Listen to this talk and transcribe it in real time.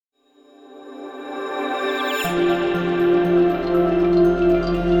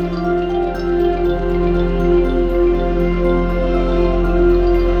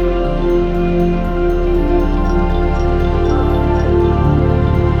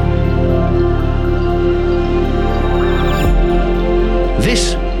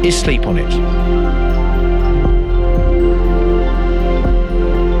Here's Sleep on It.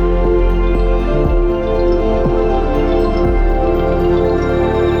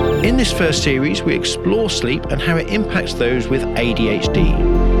 In this first series, we explore sleep and how it impacts those with ADHD.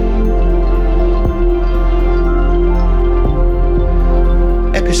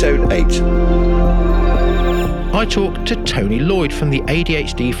 Episode 8. I talk to Tony Lloyd from the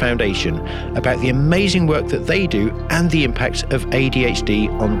ADHD Foundation about the amazing work that they do and the impacts of ADHD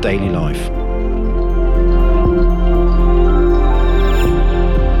on daily life.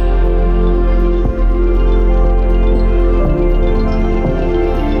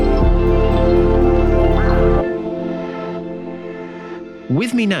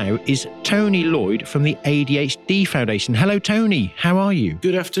 With me now is Tony Lloyd from the ADHD Foundation. Hello, Tony. How are you?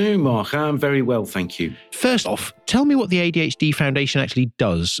 Good afternoon, Mark. I'm very well, thank you. First off, tell me what the ADHD Foundation actually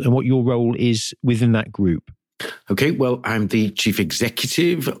does and what your role is within that group. Okay, well, I'm the Chief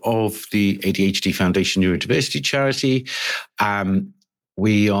Executive of the ADHD Foundation Neurodiversity charity.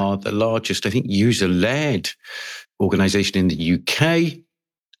 We are the largest, I think, user-led organisation in the UK.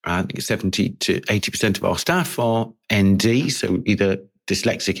 I think 70 to 80% of our staff are ND, so either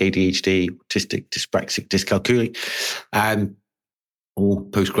dyslexic, ADHD, autistic, dyspraxic, dyscalculic, all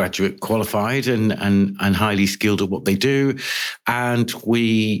postgraduate qualified and highly skilled at what they do. And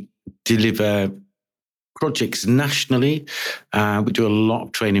we deliver projects nationally. We do a lot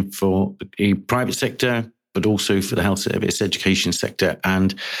of training for the private sector, but also for the health service, education sector.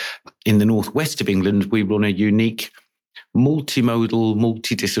 And in the northwest of England, we run a unique multimodal,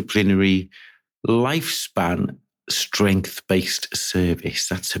 multidisciplinary lifespan strength-based service.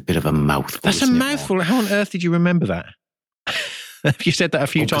 That's a bit of a mouthful. That's a mouthful. How on earth did you remember that? You said that a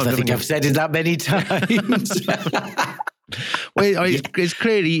few times. I think I've said it that many times. Well, it's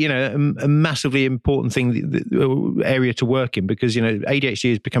clearly, a massively important thing, area to work in, because,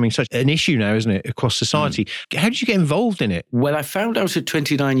 ADHD is becoming such an issue now, isn't it, across society. How did you get involved in it? Well, I found out at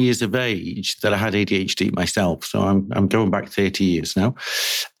 29 years of age that I had ADHD myself. So I'm going back 30 years now.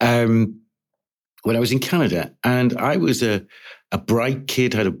 When I was in Canada, and I was a bright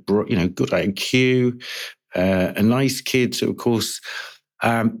kid, had a good IQ, a nice kid. So, of course,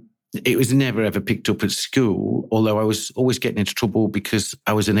 it was never ever picked up at school, although I was always getting into trouble because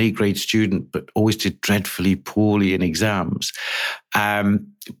I was an A-grade student, but always did dreadfully poorly in exams. But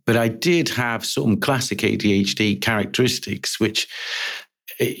I did have some classic ADHD characteristics, which,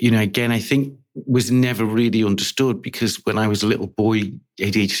 again, I think was never really understood, because when I was a little boy,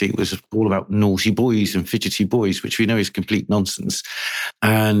 ADHD was all about naughty boys and fidgety boys, which we know is complete nonsense.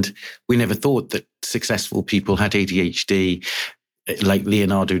 And we never thought that successful people had ADHD, like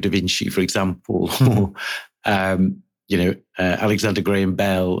Leonardo da Vinci, for example, or, Alexander Graham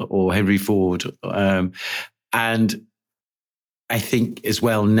Bell or Henry Ford. And I think as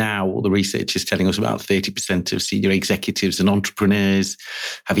well now, all the research is telling us about 30% of senior executives and entrepreneurs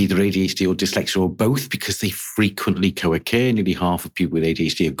have either ADHD or dyslexia or both, because they frequently co-occur. Nearly half of people with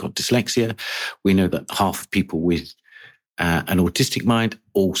ADHD have got dyslexia. We know that half of people with an autistic mind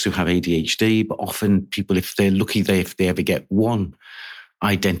also have ADHD, but often people, if they're lucky, if they ever get one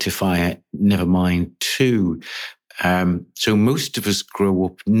identifier, never mind two. So most of us grow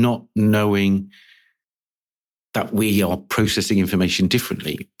up not knowing that we are processing information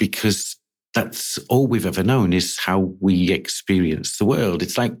differently, because that's all we've ever known is how we experience the world.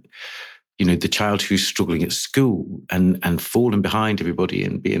 It's like, the child who's struggling at school and falling behind everybody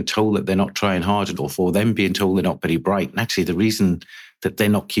and being told that they're not trying hard enough, or them being told they're not very bright. And actually the reason that they're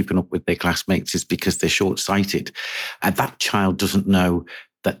not keeping up with their classmates is because they're short-sighted. And that child doesn't know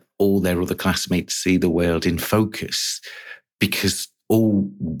that all their other classmates see the world in focus, because all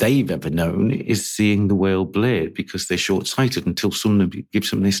they've ever known is seeing the world blurred because they're short-sighted, until somebody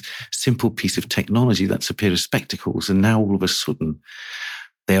gives them this simple piece of technology that's a pair of spectacles. And now all of a sudden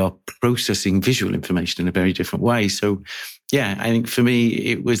they are processing visual information in a very different way. So, yeah, I think for me,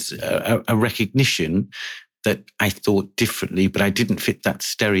 it was a recognition that I thought differently, but I didn't fit that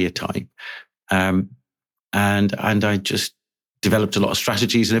stereotype. And I just developed a lot of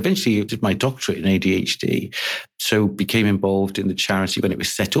strategies, and eventually did my doctorate in ADHD. So became involved in the charity when it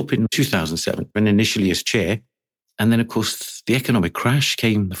was set up in 2007, and initially as chair. And then, of course, the economic crash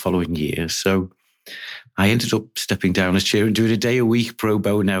came the following year. So I ended up stepping down as chair and doing a day a week pro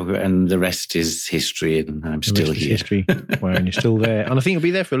bono, and the rest is history, and I'm still here. History. Wow, and you're still there. And I think you'll be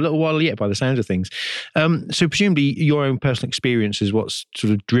there for a little while yet by the sounds of things. So presumably your own personal experience is what's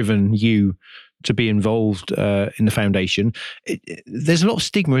sort of driven you to be involved in the foundation. There's a lot of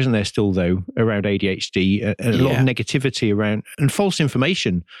stigma, isn't there, still, though, around ADHD, and a lot of negativity around, and false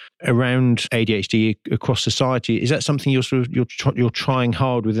information around ADHD across society. Is that something you're trying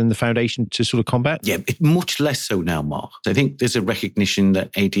hard within the foundation to sort of combat? Yeah, much less so now, Mark. I think there's a recognition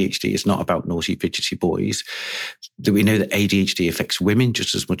that ADHD is not about naughty, fidgety boys. That we know that ADHD affects women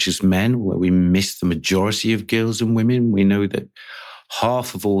just as much as men, where we miss the majority of girls and women. We know that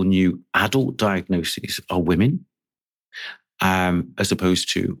half of all new adult diagnoses are women, as opposed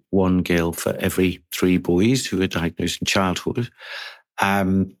to one girl for every 3 boys who are diagnosed in childhood.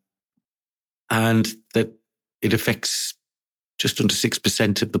 And that it affects just under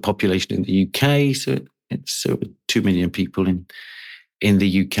 6% of the population in the UK. So it's over 2 million people in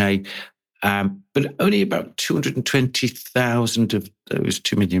the UK. But only about 220,000 of those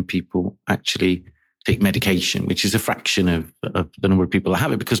 2 million people actually take medication, which is a fraction of the number of people that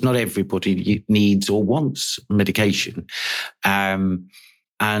have it, because not everybody needs or wants medication. And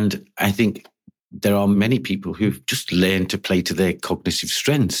I think there are many people who've just learned to play to their cognitive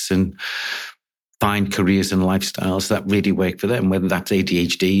strengths and find careers and lifestyles that really work for them, whether that's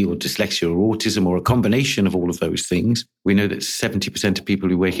ADHD or dyslexia or autism or a combination of all of those things. We know that 70% of people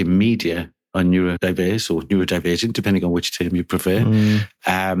who work in media are neurodiverse or neurodivergent, depending on which term you prefer.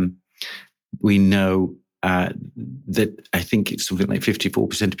 We know that I think it's something like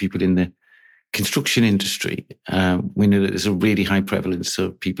 54% of people in the construction industry. We know that there's a really high prevalence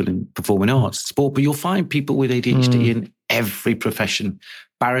of people in performing arts, sport, but you'll find people with ADHD in every profession: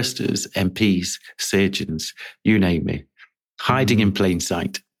 barristers, MPs, surgeons, you name it, hiding in plain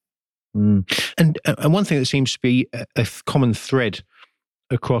sight. And one thing that seems to be a common thread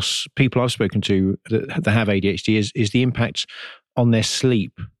across people I've spoken to that have ADHD is the impact on their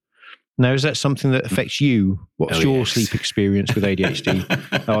sleep. Now, is that something that affects you? What's your sleep experience with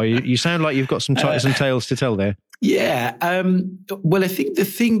ADHD? You sound like you've got some tales to tell there. Yeah. Well, I think the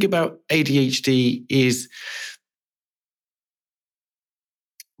thing about ADHD is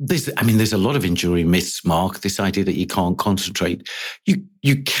there's a lot of enduring myths, Mark. This idea that you can't concentrate.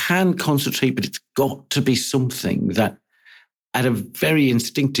 You can concentrate, but it's got to be something that, at a very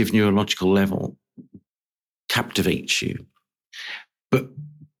instinctive neurological level, captivates you. But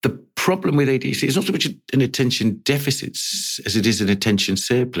the problem with ADHD is not so much an attention deficit as it is an attention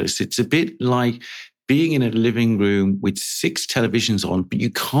surplus. It's a bit like being in a living room with 6 televisions on, but you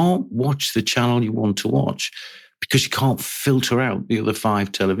can't watch the channel you want to watch because you can't filter out the other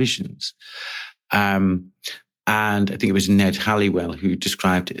 5 televisions. And I think it was Ned Halliwell who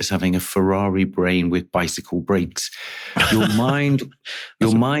described it as having a Ferrari brain with bicycle brakes. Your mind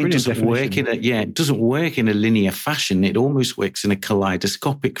doesn't work it doesn't work in a linear fashion. It almost works in a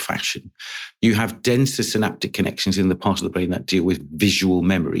kaleidoscopic fashion. You have denser synaptic connections in the part of the brain that deal with visual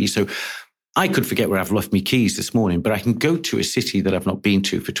memory. So I could forget where I've left my keys this morning, but I can go to a city that I've not been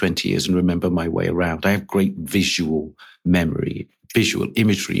to for 20 years and remember my way around. I have great visual memory, visual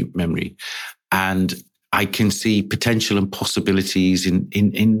imagery memory. And I can see potential and possibilities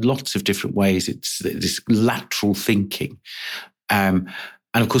in lots of different ways. It's this lateral thinking. And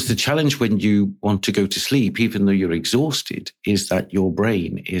of course, the challenge when you want to go to sleep, even though you're exhausted, is that your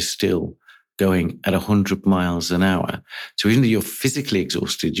brain is still going at 100 miles an hour. So even though you're physically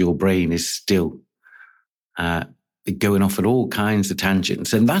exhausted, your brain is still going off at all kinds of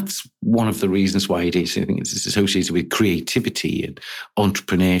tangents. And that's one of the reasons why ADHD, I think, it's associated with creativity and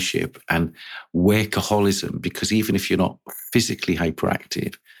entrepreneurship and workaholism, because even if you're not physically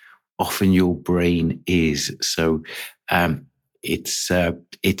hyperactive, often your brain is. So it's a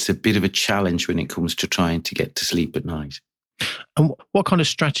bit of a challenge when it comes to trying to get to sleep at night. And what kind of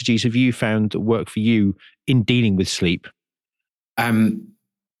strategies have you found that work for you in dealing with sleep?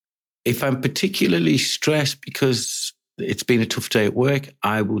 If I'm particularly stressed because it's been a tough day at work,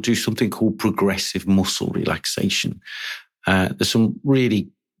 I will do something called progressive muscle relaxation. There's some really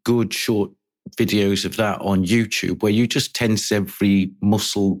good short videos of that on YouTube where you just tense every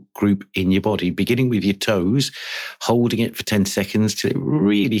muscle group in your body, beginning with your toes, holding it for 10 seconds till it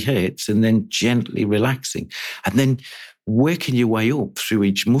really hurts, and then gently relaxing. And then working your way up through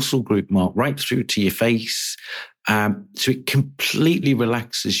each muscle group, Mark, right through to your face. So it completely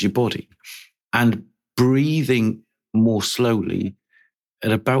relaxes your body, and breathing more slowly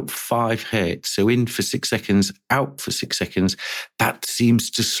at about 5 hertz. So in for 6 seconds, out for 6 seconds. That seems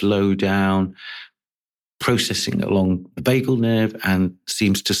to slow down processing along the vagal nerve and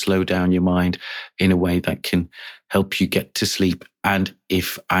seems to slow down your mind in a way that can help you get to sleep. And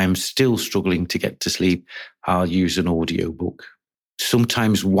if I'm still struggling to get to sleep, I'll use an audiobook.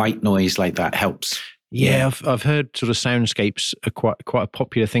 Sometimes white noise like that helps. Yeah, I've heard sort of soundscapes are quite a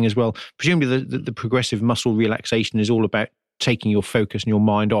popular thing as well. Presumably, the progressive muscle relaxation is all about taking your focus and your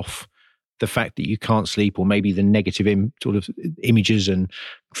mind off the fact that you can't sleep, or maybe the negative sort of images and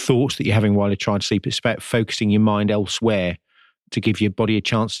thoughts that you're having while you're trying to sleep. It's about focusing your mind elsewhere to give your body a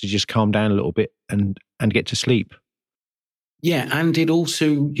chance to just calm down a little bit and get to sleep. Yeah, and it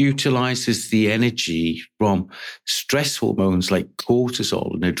also utilizes the energy from stress hormones like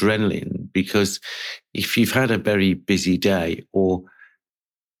cortisol and adrenaline, because if you've had a very busy day, or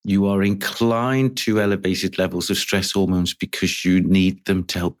you are inclined to elevated levels of stress hormones because you need them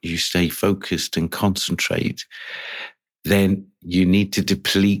to help you stay focused and concentrate, then you need to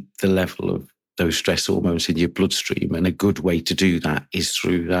deplete the level of those stress hormones in your bloodstream. And a good way to do that is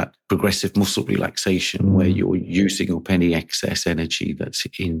through that progressive muscle relaxation, where you're using up any excess energy that's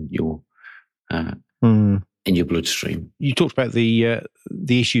in your bloodstream. You talked about the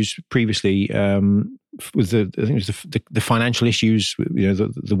issues previously with I think it was the financial issues,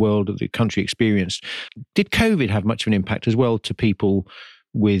 the world, the country experienced. Did COVID have much of an impact as well to people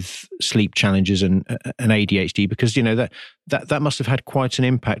with sleep challenges and ADHD? Because that must have had quite an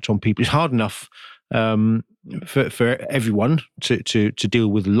impact on people. It's hard enough for everyone to deal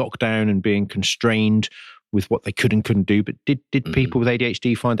with lockdown and being constrained with what they could and couldn't do. But did people with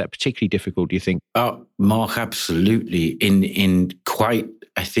ADHD find that particularly difficult, do you think? Mark, absolutely. In quite,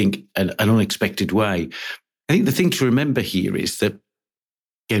 I think, an unexpected way. I think the thing to remember here is that,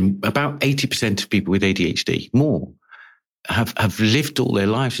 again, about 80% of people with ADHD, more, have lived all their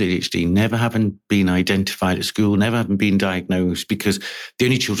lives with ADHD, never having been identified at school, never having been diagnosed, because the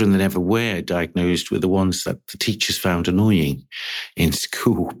only children that ever were diagnosed were the ones that the teachers found annoying in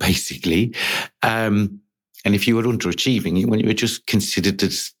school, basically. And if you were underachieving, when you were just considered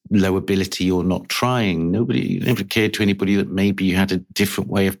as low ability or not trying, nobody never cared to anybody that maybe you had a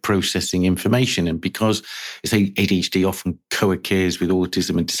different way of processing information. And because ADHD often co-occurs with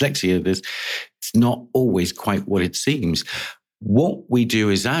autism and dyslexia, it's not always quite what it seems. What we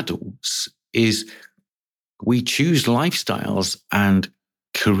do as adults is we choose lifestyles and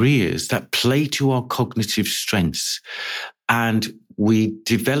careers that play to our cognitive strengths. And we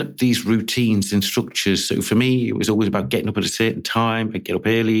develop these routines and structures. So for me, it was always about getting up at a certain time. I'd get up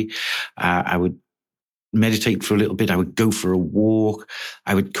early. I would meditate for a little bit. I would go for a walk.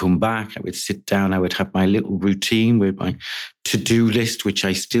 I would come back. I would sit down. I would have my little routine with my to-do list, which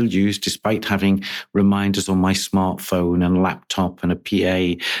I still use despite having reminders on my smartphone and laptop and a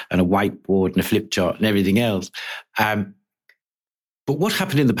PA and a whiteboard and a flip chart and everything else. But what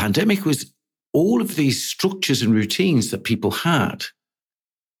happened in the pandemic was all of these structures and routines that people had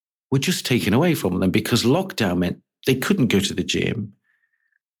were just taken away from them, because lockdown meant they couldn't go to the gym.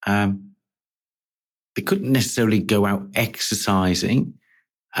 They couldn't necessarily go out exercising.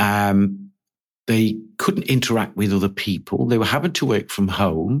 They couldn't interact with other people. They were having to work from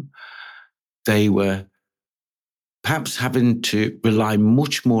home. They were perhaps having to rely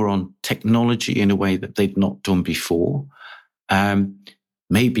much more on technology in a way that they'd not done before.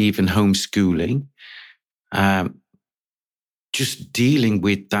 Maybe even homeschooling, just dealing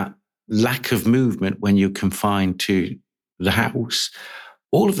with that lack of movement when you're confined to the house.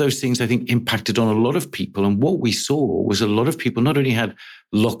 All of those things, I think, impacted on a lot of people. And what we saw was a lot of people not only had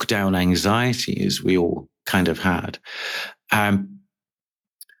lockdown anxiety, as we all kind of had,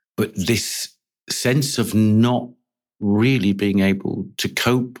 but this sense of not really being able to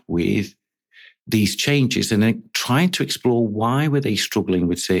cope with these changes, and then trying to explore why were they struggling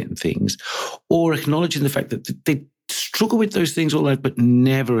with certain things, or acknowledging the fact that they struggle with those things all right, but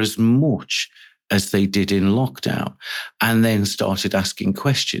never as much as they did in lockdown. And then started asking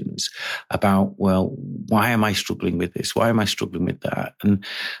questions about, well, why am I struggling with this? Why am I struggling with that? And,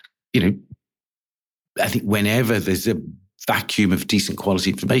 I think whenever there's a vacuum of decent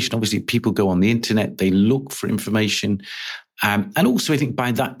quality information, obviously people go on the internet, they look for information. And also I think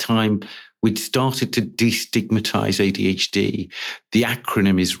by that time, we'd started to destigmatize ADHD. The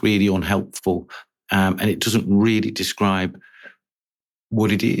acronym is really unhelpful, and it doesn't really describe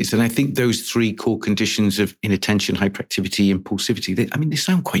what it is. And I think those three core conditions of inattention, hyperactivity, impulsivity, they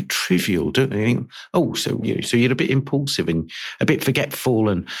sound quite trivial, don't they? So you're a bit impulsive and a bit forgetful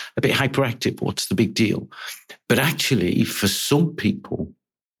and a bit hyperactive. What's the big deal? But actually, for some people,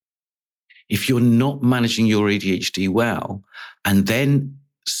 if you're not managing your ADHD well, and then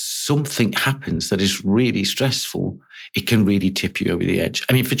something happens that is really stressful, it can really tip you over the edge.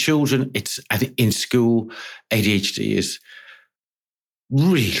 For children, I think in school, ADHD is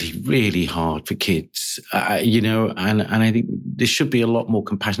really, really hard for kids, and I think there should be a lot more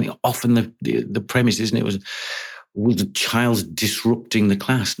compassion. Often the premise, isn't it, was, well, the child's disrupting the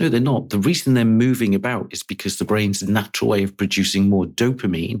class. No, they're not. The reason they're moving about is because the brain's natural way of producing more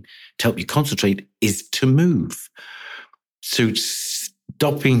dopamine to help you concentrate is to move. So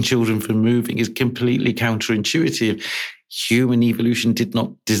stopping children from moving is completely counterintuitive. Human evolution did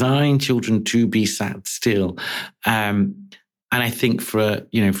not design children to be sat still. And I think for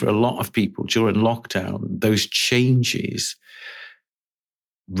a lot of people during lockdown, those changes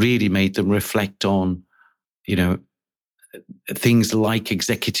really made them reflect on, things like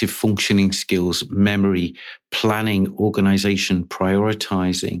executive functioning skills, memory, planning, organization,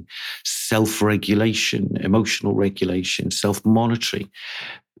 prioritizing, self-regulation, emotional regulation, self-monitoring,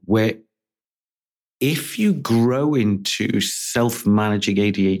 where if you grow into self-managing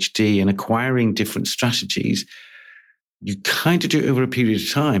ADHD and acquiring different strategies, you kind of do it over a period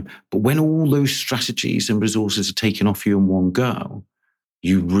of time. But when all those strategies and resources are taken off you in one go,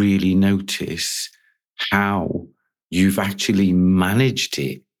 you really notice how you've actually managed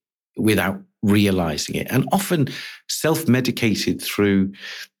it without realizing it. And often self-medicated through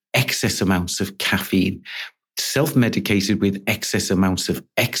excess amounts of caffeine, self-medicated with excess amounts of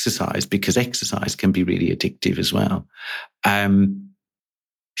exercise, because exercise can be really addictive as well.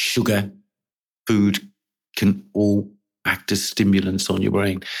 Sugar, food can all act as stimulants on your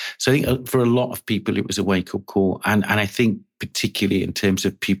brain. So I think for a lot of people, it was a wake-up call. And I think particularly in terms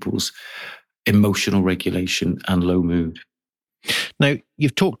of people's emotional regulation and low mood. Now,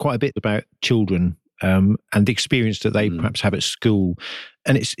 you've talked quite a bit about children and the experience that they perhaps have at school.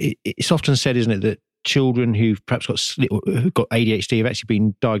 And it's often said, isn't it, that children who've perhaps who've got ADHD have actually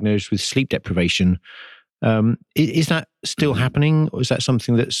been diagnosed with sleep deprivation. Is that still happening, or is that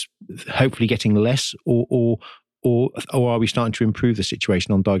something that's hopefully getting less, or are we starting to improve the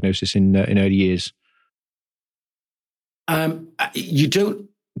situation on diagnosis in early years? You don't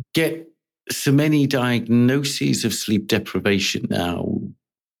get so many diagnoses of sleep deprivation now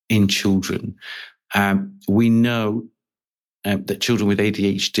in children. We know that children with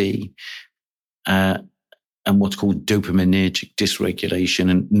ADHD and what's called dopaminergic dysregulation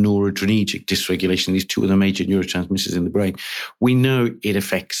and noradrenergic dysregulation, these two are the major neurotransmitters in the brain, we know it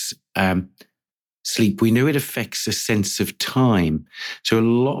affects sleep. We know it affects a sense of time. So a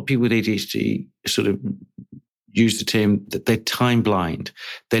lot of people with ADHD sort of use the term that they're time blind.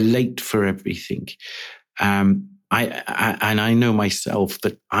 They're late for everything. I know myself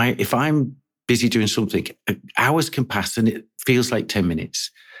that if I'm busy doing something, hours can pass and it feels like 10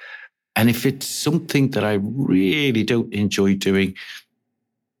 minutes. And if it's something that I really don't enjoy doing,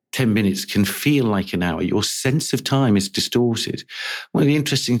 10 minutes can feel like an hour. Your sense of time is distorted. One of the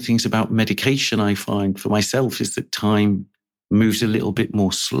interesting things about medication I find for myself is that time moves a little bit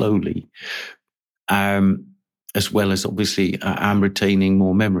more slowly. As well as obviously I'm retaining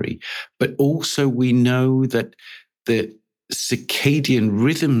more memory. But also we know that the circadian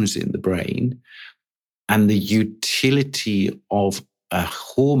rhythms in the brain and the utility of a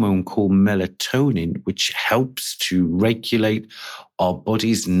hormone called melatonin, which helps to regulate our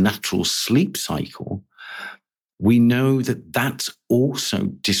body's natural sleep cycle, we know that that's also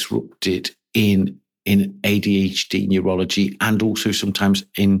disrupted in ADHD neurology and also sometimes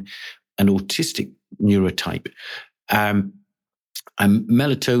in an autistic neurotype. And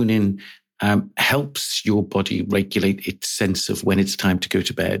melatonin helps your body regulate its sense of when it's time to go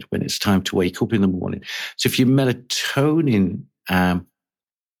to bed, when it's time to wake up in the morning. So if your melatonin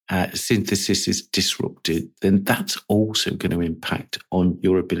synthesis is disrupted, then that's also going to impact on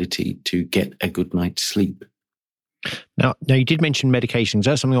your ability to get a good night's sleep. Now, you did mention medications.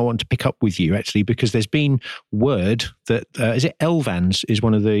 That's something I want to pick up with you, actually, because there's been word that, is it Elvans is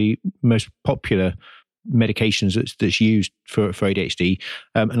one of the most popular medications that's used for ADHD.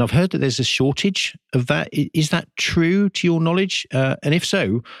 And I've heard that there's a shortage of that. Is that true to your knowledge? And if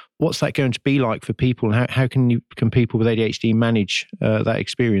so, what's that going to be like for people? And how can people with ADHD manage that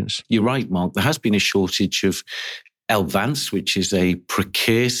experience? You're right, Mark. There has been a shortage of Elvans, which is a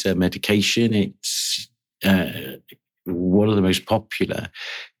precursor medication. It's one of the most popular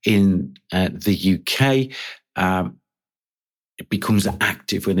in the UK. It becomes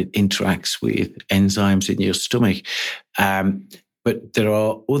active when it interacts with enzymes in your stomach. But there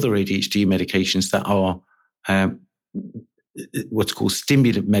are other ADHD medications that are what's called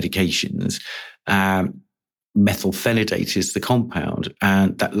stimulant medications. Methylphenidate is the compound,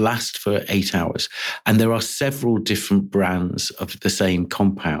 and that lasts for 8 hours. And there are several different brands of the same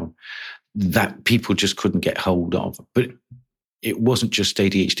compound that people just couldn't get hold of. But it wasn't just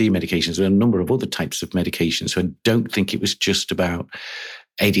ADHD medications. There are a number of other types of medications. So I don't think it was just about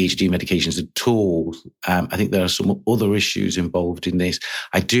ADHD medications at all. I think there are some other issues involved in this.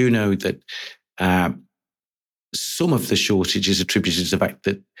 I do know that some of the shortage is attributed to the fact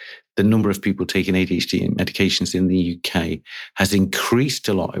that the number of people taking ADHD medications in the UK has increased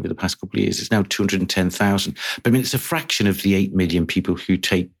a lot over the past couple of years. It's now 210,000. But I mean, it's a fraction of the 8 million people who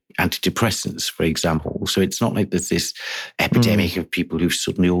take antidepressants, for example. So it's not like there's this epidemic of people who've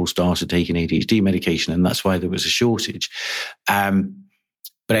suddenly all started taking ADHD medication, and that's why there was a shortage.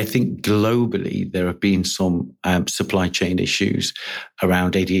 But I think globally, there have been some supply chain issues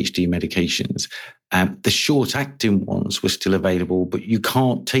around ADHD medications. The short-acting ones were still available, but you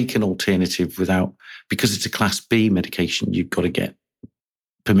can't take an alternative because it's a Class B medication, you've got to get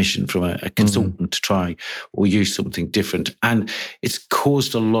permission from a consultant to try or use something different. And it's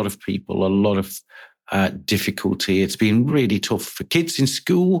caused a lot of people a lot of difficulty. It's been really tough for kids in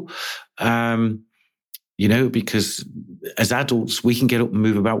school. Because as adults, we can get up and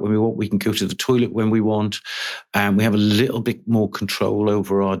move about when we want. We can go to the toilet when we want. We have a little bit more control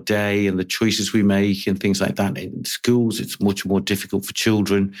over our day and the choices we make and things like that. In schools, it's much more difficult for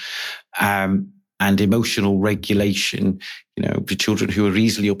children. And emotional regulation, for children who are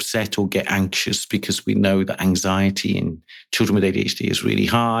easily upset or get anxious, because we know that anxiety in children with ADHD is really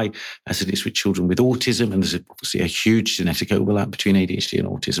high, as it is with children with autism. And there's obviously a huge genetic overlap between ADHD and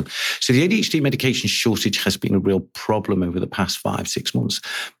autism. So the ADHD medication shortage has been a real problem over the past 5-6 months.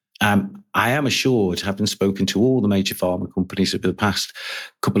 I am assured, having spoken to all the major pharma companies over the past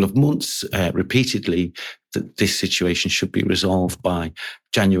couple of months repeatedly, that this situation should be resolved by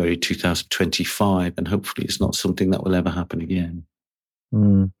January 2025, and hopefully it's not something that will ever happen again.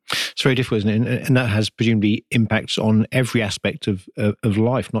 It's very difficult, isn't it? And that has presumably impacts on every aspect of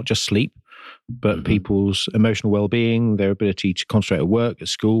life, not just sleep, but people's emotional well-being, their ability to concentrate at work, at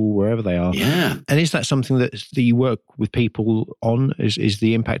school, wherever they are. Yeah. And is that something that you work with people on? Is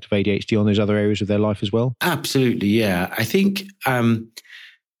the impact of ADHD on those other areas of their life as well? Absolutely, yeah. I think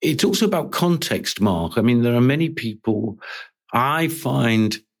it's also about context, Mark. I mean, there are many people I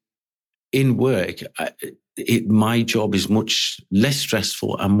find in work, my job is much less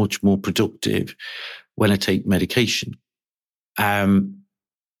stressful and much more productive when I take medication.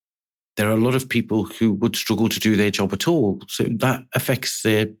 There are a lot of people who would struggle to do their job at all. So that affects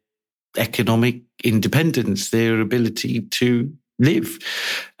their economic independence, their ability to live.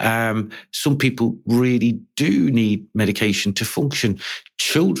 Some people really do need medication to function.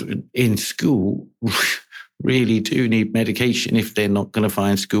 Children in school really do need medication if they're not going to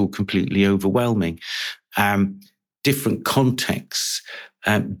find school completely overwhelming. Different contexts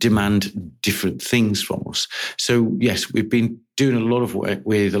demand different things from us. So yes, we've been doing a lot of work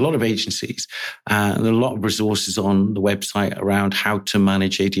with a lot of agencies and a lot of resources on the website around how to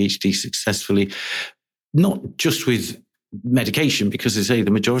manage ADHD successfully, not just with medication, because they say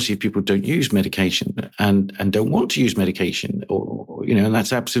the majority of people don't use medication and don't want to use medication, or and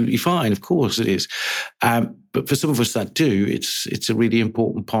that's absolutely fine. Of course it is. But for some of us that do, it's a really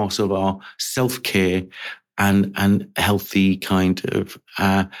important part of our self-care and healthy kind of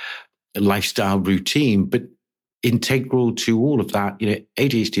lifestyle routine. But integral to all of that,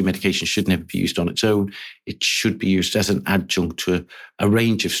 ADHD medication should never be used on its own. It should be used as an adjunct to a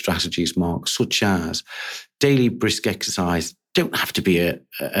range of strategies, Mark, such as daily brisk exercise. Don't have to be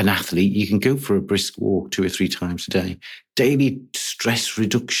an athlete. You can go for a brisk walk 2 or 3 times a day. Daily stress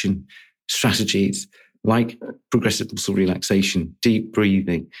reduction strategies like progressive muscle relaxation, deep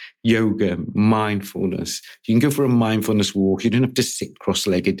breathing, yoga, mindfulness. You can go for a mindfulness walk. You don't have to sit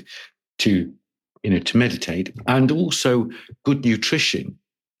cross-legged to meditate. And also good nutrition.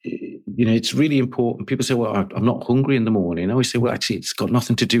 It's really important. People say, well, I'm not hungry in the morning. I always say, well, actually, it's got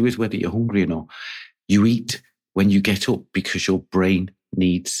nothing to do with whether you're hungry or not. You eat when you get up because your brain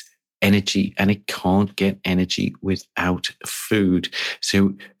needs energy, and it can't get energy without food.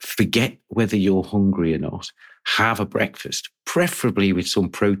 So forget whether you're hungry or not. Have a breakfast, preferably with some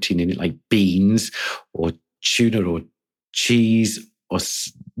protein in it, like beans or tuna or cheese or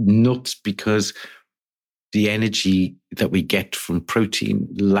nuts, because the energy that we get from protein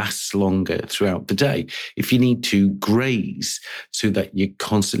lasts longer throughout the day. If you need to graze so that you're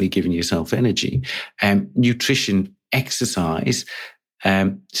constantly giving yourself energy, nutrition, exercise,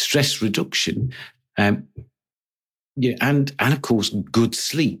 stress reduction, and of course good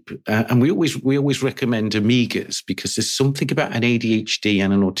sleep. And we always recommend omegas, because there's something about an ADHD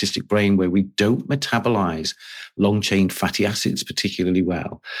and an autistic brain where we don't metabolize long-chain fatty acids particularly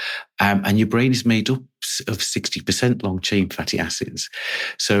well. And your brain is made up of 60% long-chain fatty acids.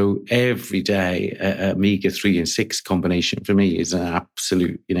 So every day, omega-3 and 6 combination for me is an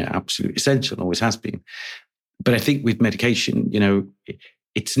absolute essential, always has been. But I think with medication,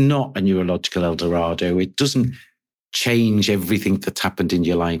 it's not a neurological El Dorado. It doesn't change everything that's happened in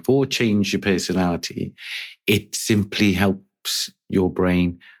your life or change your personality. It simply helps your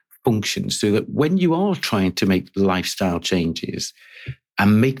brain function so that when you are trying to make lifestyle changes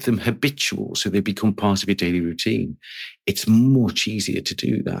and make them habitual so they become part of your daily routine, it's much easier to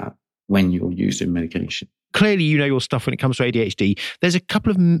do that when you're using medication. Clearly, you know your stuff when it comes to ADHD. There's a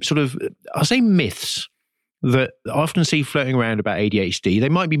couple of sort of, I'll say myths that I often see floating around about ADHD. They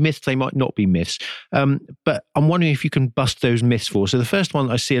might be myths, they might not be myths. But I'm wondering if you can bust those myths for us. So the first one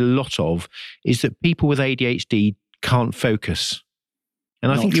I see a lot of is that people with ADHD can't focus.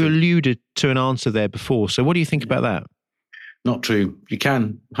 And I think you alluded to an answer there before. So what do you think about that? Not true. You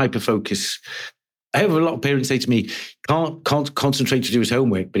can hyperfocus. I have a lot of parents say to me, can't concentrate to do his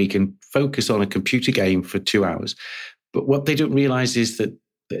homework, but he can focus on a computer game for 2 hours. But what they don't realize is that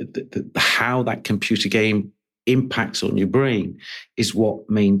how that computer game impacts on your brain is what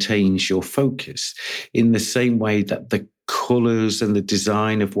maintains your focus. In the same way that the colors and the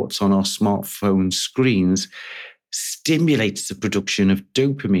design of what's on our smartphone screens stimulates the production of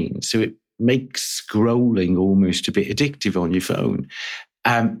dopamine. So it makes scrolling almost a bit addictive on your phone.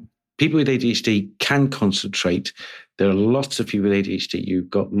 People with ADHD can concentrate. There are lots of people with ADHD. You've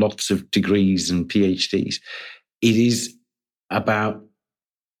got lots of degrees and PhDs. It is about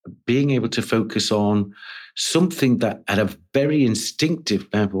being able to focus on something that at a very instinctive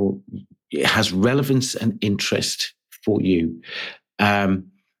level has relevance and interest for you.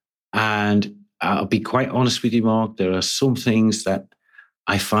 And I'll be quite honest with you, Mark, there are some things that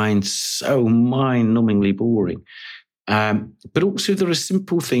I find so mind-numbingly boring. But also there are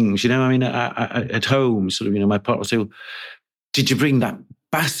simple things, I mean, at home, sort of, my partner will say, well, did you bring that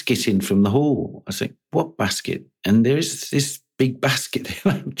basket in from the hall? I say, what basket? And there is this big basket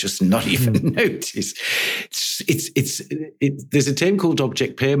there I've just not even noticed. There's a term called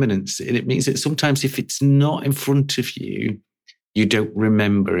object permanence, and it means that sometimes if it's not in front of you, you don't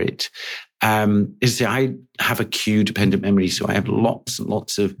remember it. I have a cue-dependent memory, so I have lots and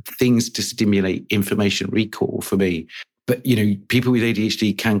lots of things to stimulate information recall for me. But, people with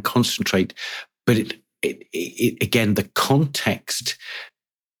ADHD can concentrate, but it again, the context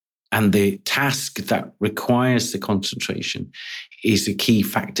and the task that requires the concentration is a key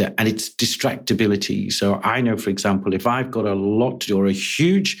factor, and it's distractibility. So I know, for example, if I've got a lot to do or a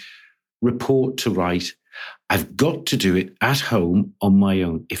huge report to write, I've got to do it at home on my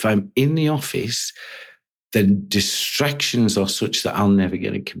own. If I'm in the office, then distractions are such that I'll never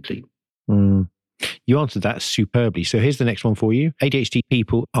get it complete. You answered that superbly. So here's the next one for you. ADHD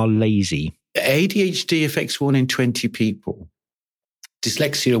people are lazy. ADHD affects 1 in 20 people.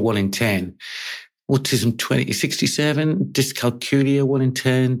 Dyslexia, 1 in 10. Autism, 67. Dyscalculia, 1 in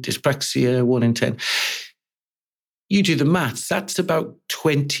 10. Dyspraxia, 1 in 10. You do the maths, that's about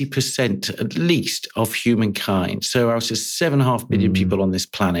 20% at least of humankind. So out of 7.5 billion people on this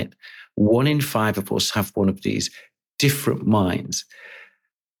planet, 1 in 5 of us have one of these different minds.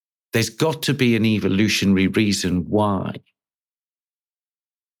 There's got to be an evolutionary reason why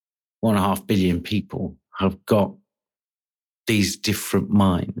 1.5 billion people have got these different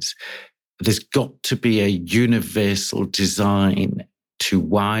minds. There's got to be a universal design to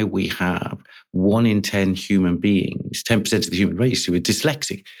why we have 1 in 10 human beings, 10% of the human race, who are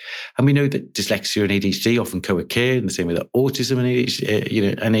dyslexic. And we know that dyslexia and ADHD often co-occur in the same way that autism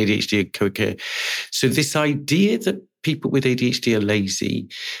and ADHD co-occur. So this idea that people with ADHD are lazy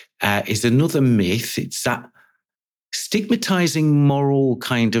is another myth. It's that stigmatizing moral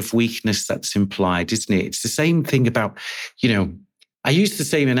kind of weakness that's implied, isn't it? It's the same thing about, I use the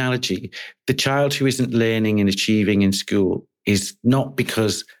same analogy. The child who isn't learning and achieving in school is not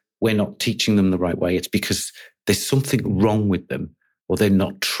because we're not teaching them the right way. It's because there's something wrong with them or they're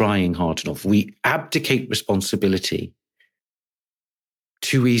not trying hard enough. We abdicate responsibility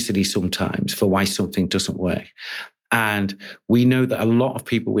too easily sometimes for why something doesn't work. And we know that a lot of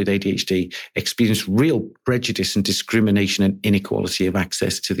people with ADHD experience real prejudice and discrimination and inequality of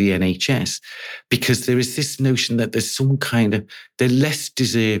access to the NHS because there is this notion that there's they're less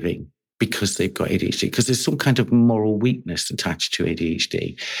deserving because they've got ADHD, because there's some kind of moral weakness attached to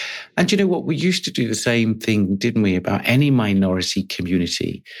ADHD. And you know what? We used to do the same thing, didn't we, about any minority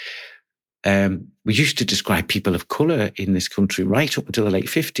community. We used to describe people of colour in this country right up until the late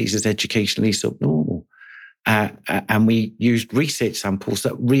 50s as educationally subnormal. And we used research samples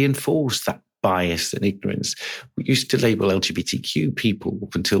that reinforced that bias and ignorance. We used to label LGBTQ people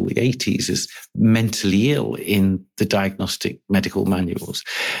up until the 80s as mentally ill in the diagnostic medical manuals.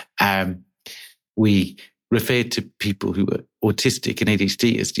 We referred to people who were autistic and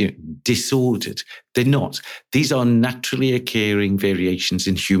ADHD as disordered. They're not. These are naturally occurring variations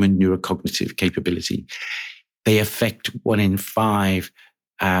in human neurocognitive capability. They affect 1 in 5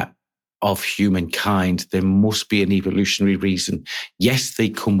 of humankind, there must be an evolutionary reason. Yes, they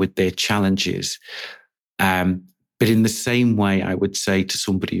come with their challenges. But in the same way, I would say to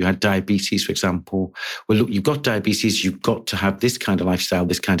somebody who had diabetes, for example, well, look, you've got diabetes, you've got to have this kind of lifestyle,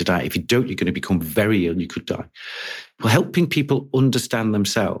 this kind of diet. If you don't, you're going to become very ill, you could die. Well, helping people understand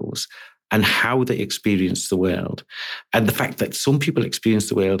themselves and how they experience the world, and the fact that some people experience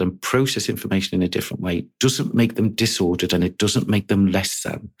the world and process information in a different way doesn't make them disordered, and it doesn't make them less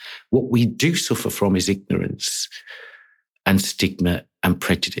than. What we do suffer from is ignorance and stigma and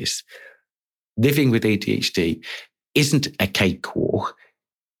prejudice. Living with ADHD isn't a cakewalk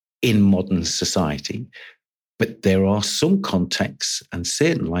in modern society, but there are some contexts and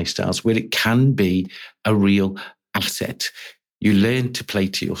certain lifestyles where it can be a real asset. You learn to play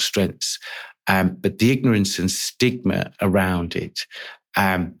to your strengths, but the ignorance and stigma around it,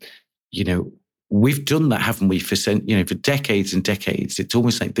 we've done that, haven't we, for decades and decades. It's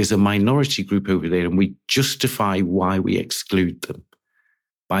almost like there's a minority group over there, and we justify why we exclude them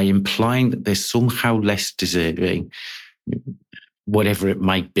by implying that they're somehow less deserving, whatever it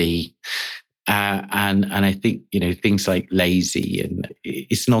might be. And I think, things like lazy, and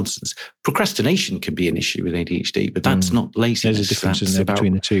it's nonsense. Procrastination can be an issue with ADHD, but that's not laziness. There's a difference in there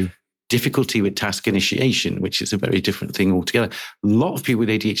between the two. Difficulty with task initiation, which is a very different thing altogether. A lot of people with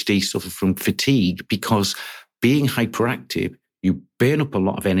ADHD suffer from fatigue because being hyperactive, you burn up a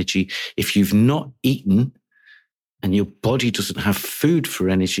lot of energy. If you've not eaten and your body doesn't have food for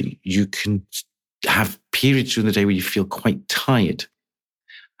energy, you can have periods during the day where you feel quite tired.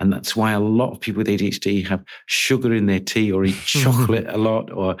 And that's why a lot of people with ADHD have sugar in their tea or eat chocolate a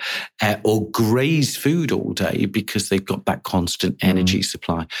lot or graze food all day because they've got that constant energy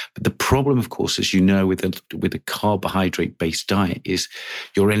supply. But the problem, of course, as you know, with a carbohydrate-based diet is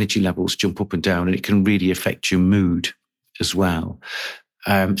your energy levels jump up and down, and it can really affect your mood as well.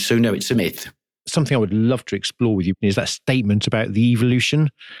 So no, it's a myth. Something I would love to explore with you is that statement about the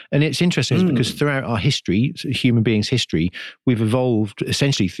evolution. And it's interesting because throughout our history, human beings' history, we've evolved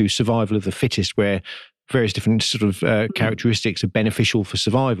essentially through survival of the fittest, where various different sort of characteristics are beneficial for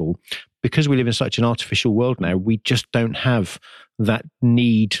survival. Because we live in such an artificial world now, we just don't have that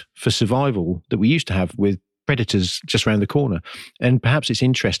need for survival that we used to have with predators just around the corner. And perhaps it's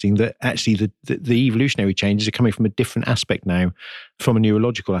interesting that actually the evolutionary changes are coming from a different aspect now, from a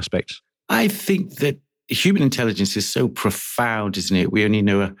neurological aspect. I think that human intelligence is so profound, isn't it? We only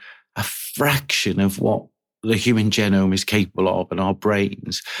know a fraction of what the human genome is capable of in our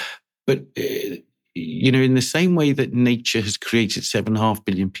brains. But, in the same way that nature has created 7.5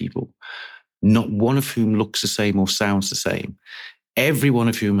 billion people, not one of whom looks the same or sounds the same, every one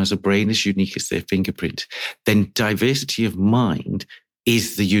of whom has a brain as unique as their fingerprint, then diversity of mind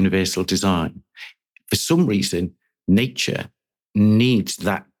is the universal design. For some reason, nature needs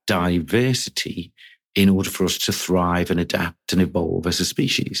that diversity in order for us to thrive and adapt and evolve as a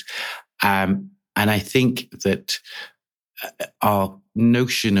species. And I think that our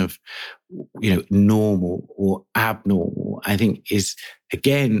notion of, normal or abnormal, I think is,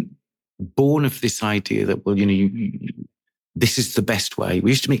 again, born of this idea that, well, this is the best way.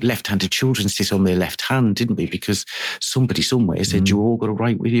 We used to make left-handed children sit on their left hand, didn't we? Because somebody somewhere said, you all got to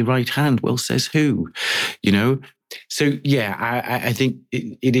write with your right hand. Well, says who? So, yeah, I think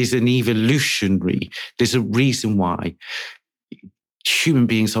it is an evolutionary. There's a reason why human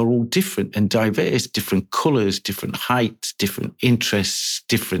beings are all different and diverse, different colours, different heights, different interests,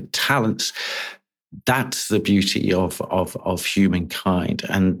 different talents. That's the beauty of humankind.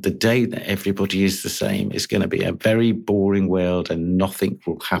 And the day that everybody is the same is going to be a very boring world and nothing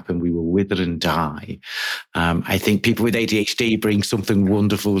will happen. We will wither and die. I think people with ADHD bring something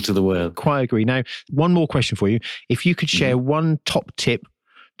wonderful to the world. Quite agree. Now, one more question for you. If you could share one top tip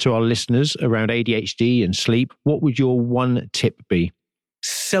to our listeners around ADHD and sleep, what would your one tip be?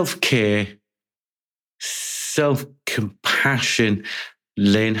 Self-care, self-compassion.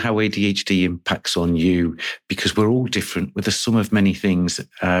 Learn how ADHD impacts on you, because we're all different. We're the sum of many things.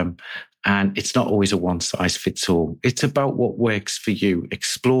 And it's not always a one-size-fits-all. It's about what works for you.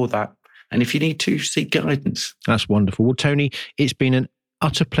 Explore that. And if you need to, seek guidance. That's wonderful. Well, Tony, it's been an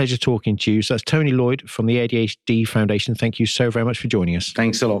utter pleasure talking to you. So that's Tony Lloyd from the ADHD Foundation. Thank you so very much for joining us.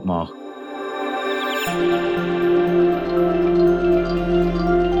 Thanks a lot, Mark.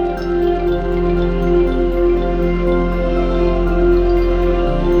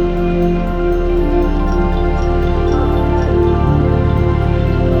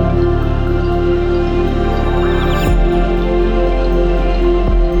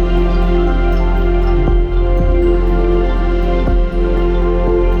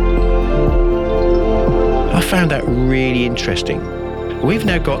 I found that really interesting. We've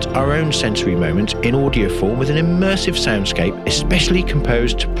now got our own sensory moment in audio form with an immersive soundscape especially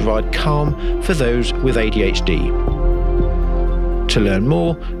composed to provide calm for those with ADHD. To learn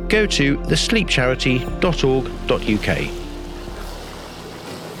more, go to thesleepcharity.org.uk.